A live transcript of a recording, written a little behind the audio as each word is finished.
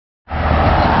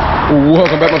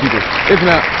Welcome back, my people. It's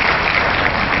not.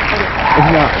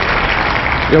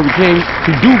 Yo, we came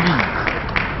to Doogie'S.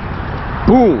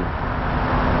 Boom.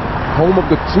 Home of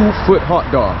the 2-foot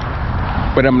hot dog.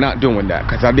 But I'm not doing that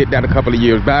because I did that a couple of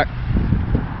years back.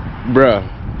 Bruh,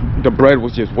 the bread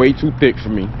was just way too thick for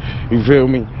me. You feel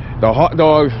me? The hot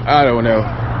dog, I don't know.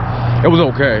 It was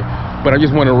okay. But I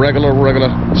just want a regular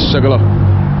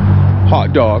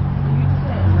hot dog.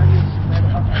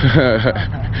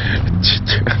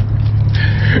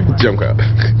 Jump out.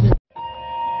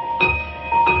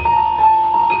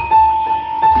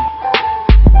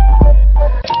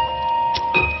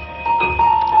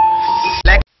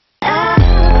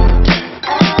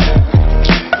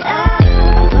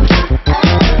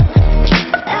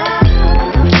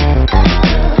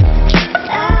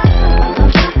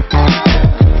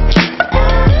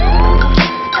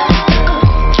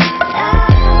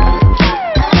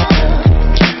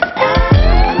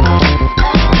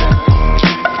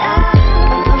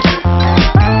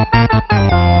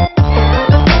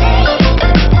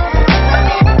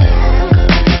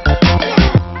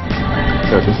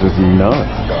 This is nuts.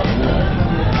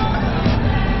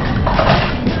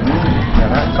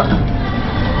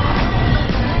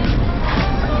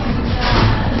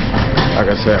 Like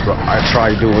I said, bro, I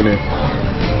tried doing it.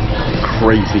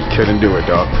 Crazy, couldn't do it,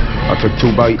 dog. I took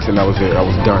 2 bites and that was it. I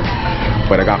was done.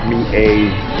 But I got me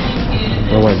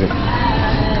what was it?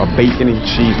 A bacon and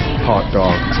cheese hot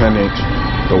dog, 10-inch.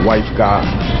 The wife got,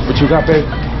 what you got, babe?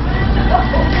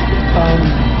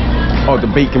 Oh, the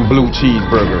bacon blue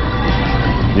cheeseburger.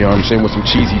 You know what I'm saying? With some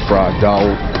cheesy fried dog.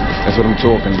 That's what I'm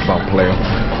talking about, player.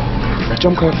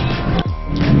 Jump cut.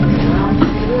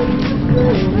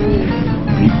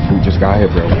 We just got here,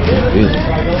 bro. It's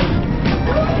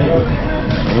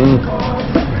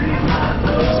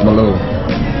my little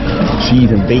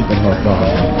cheese and bacon hot dog.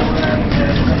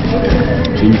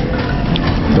 See?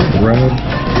 The bread.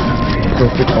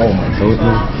 Perfect. Oh my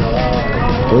goodness.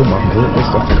 Oh my goodness.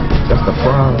 That's the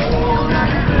fries.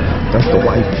 That's the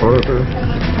white burger.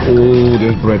 Oh,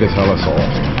 this bread is hella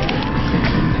soft.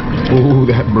 Oh,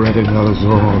 that bread is hella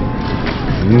soft.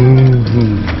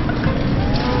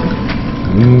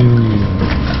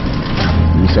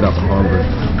 You said I'm hungry.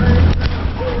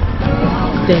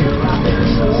 Damn.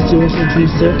 Seriously,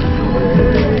 cheese sir?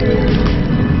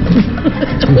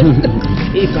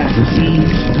 If I can see.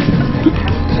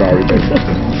 Sorry, baby.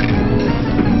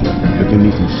 But you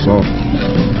need some salt.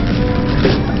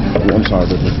 Oh, I'm sorry,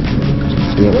 baby.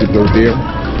 You have to go there.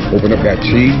 Open up that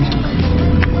cheese.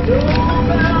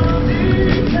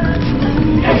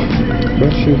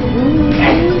 Bless you.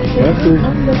 Bless you.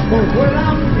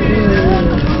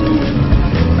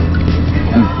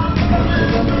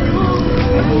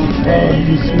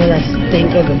 You smell that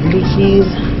stink of the blue cheese.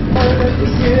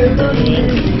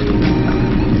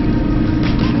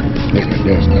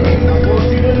 Yes,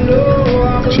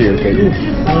 cheers, baby.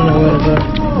 I don't know where to go.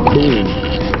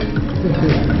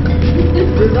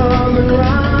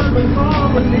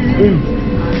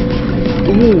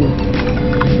 Boom.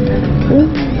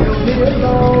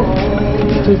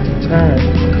 Take the time.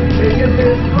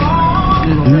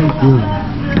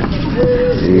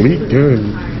 Weekend.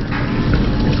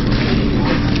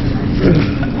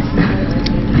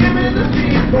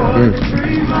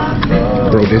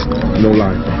 Bro, this, no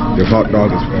lie, this hot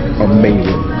dog is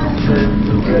amazing.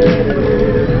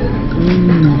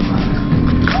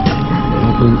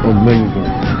 Amazing.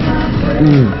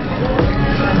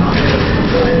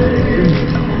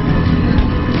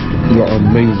 Your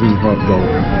amazing hot dog.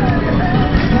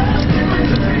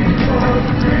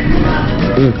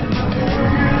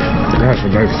 That's a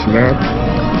nice snack.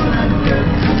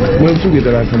 When did you get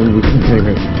that last time we came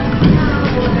in?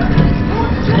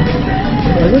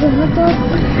 Was it a hot dog?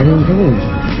 I don't know.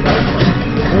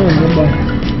 I don't remember.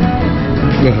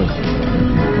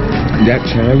 That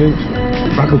challenge,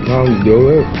 I could probably do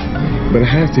it, but it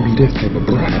has to be this type of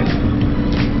bread.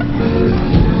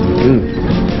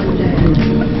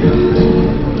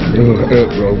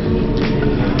 Bro.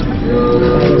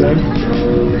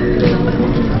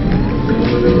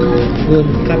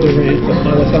 Copyright for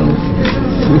our song.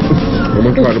 I'm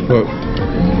gonna try to put.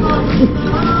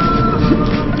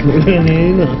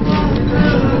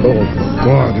 Oh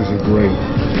God, this is great.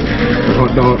 The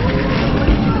hot dog,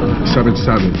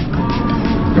 7.7.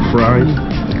 The fries,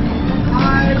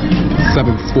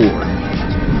 7.4.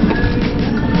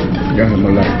 Go ahead, my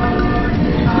life.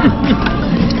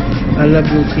 I love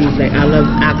blue cheese. Like I love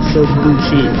actual blue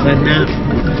cheese, but not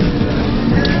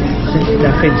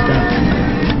that fake stuff.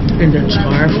 And the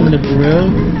char from the grill,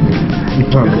 you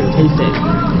can taste it.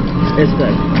 It's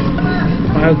good.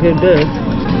 If I get this,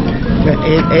 the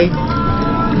 8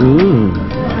 8.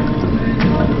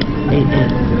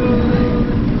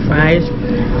 Fries.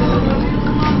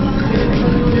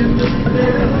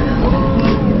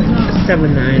 7.9.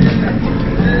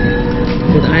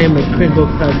 Because I am a crinkle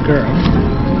cut girl.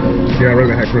 Yeah, I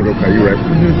rather have crinkle cut. You right?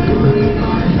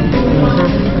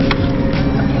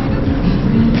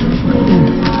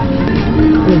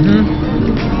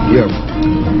 Yeah.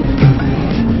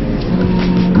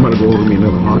 I'm gonna go order me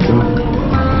another hot dog.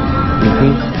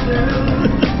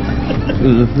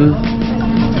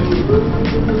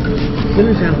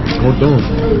 Finish out. Hold on.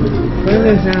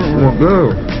 Finish out. Oh, girl.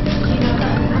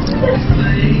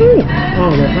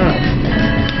 Oh, they're hot.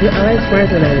 Yeah, I like fries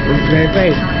that are very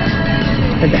tight.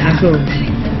 Like the actual,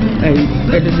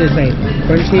 like, this is like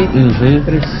crunchy,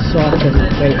 but it's soft and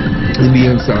like in the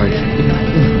inside.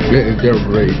 They're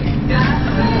great.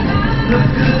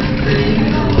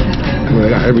 Well, they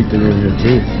got everything in here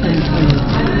too.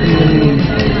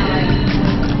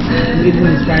 Even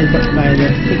inspired by the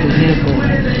chicken handful.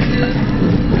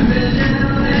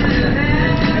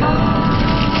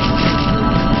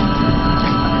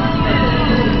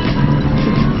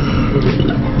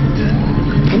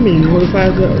 I mean, what if I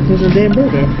was a damn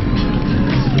burger?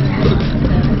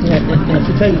 I have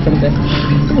to tell you something.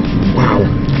 Wow.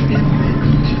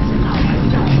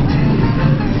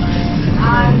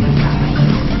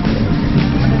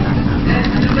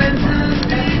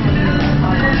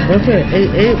 What's it?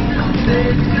 8?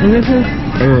 And this is?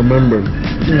 I don't remember. 8,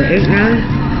 9?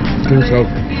 I think so.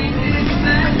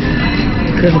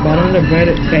 Because the bottom of the bread,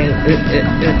 it's saying like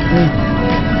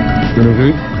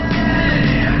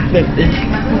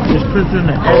it's put in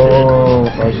the edge. Oh,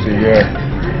 I see, yeah.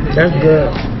 That's good.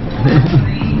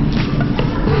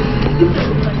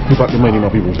 Who got the money, my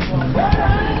people?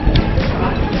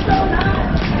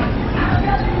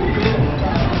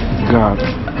 God.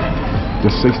 The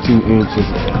 16 inch is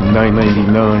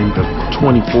 $9.99. The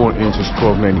 24 inch is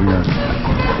 $12.99.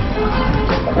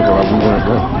 That's all we want to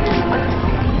go.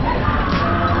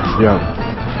 Yeah.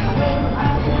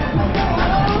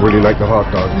 Really like the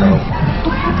hot dog now.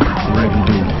 Really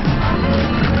do.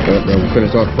 We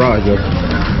finished off the fries, though.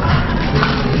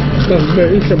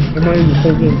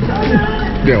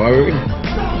 Yeah, why would we?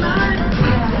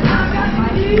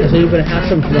 So you better have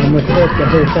some because I'm going to cook the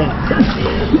whole thing.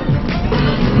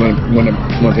 Want to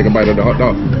take a bite of the hot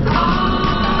dog?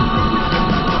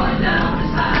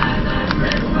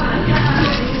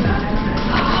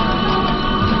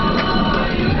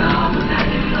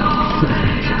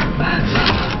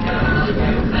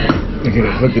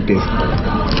 Look at this.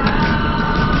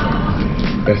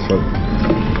 That's so.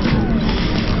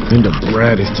 And the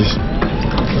bread is just.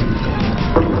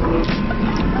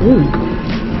 Ooh.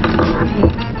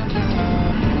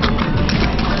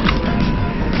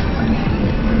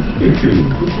 You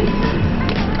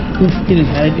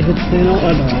just had to hit the thing out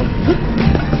or no?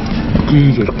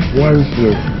 Jesus Christ.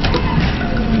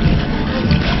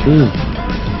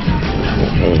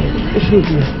 Excuse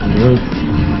me.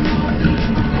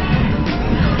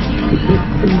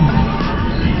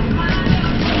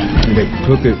 And they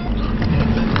cook it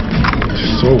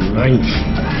so nice.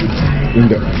 And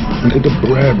the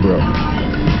bread, bro.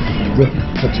 Look,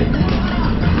 touch it.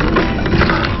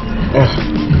 Oh,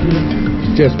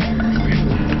 just.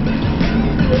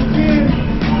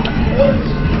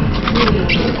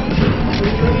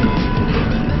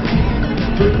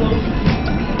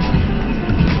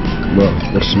 Well,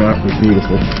 the snap is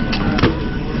beautiful.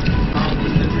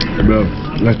 Bro,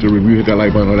 like the review, hit that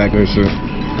like button, all that good shit.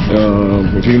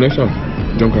 We'll see you next time.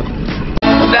 Jump cut.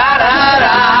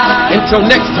 Until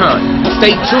next time,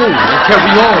 stay tuned and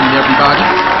carry on,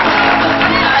 everybody.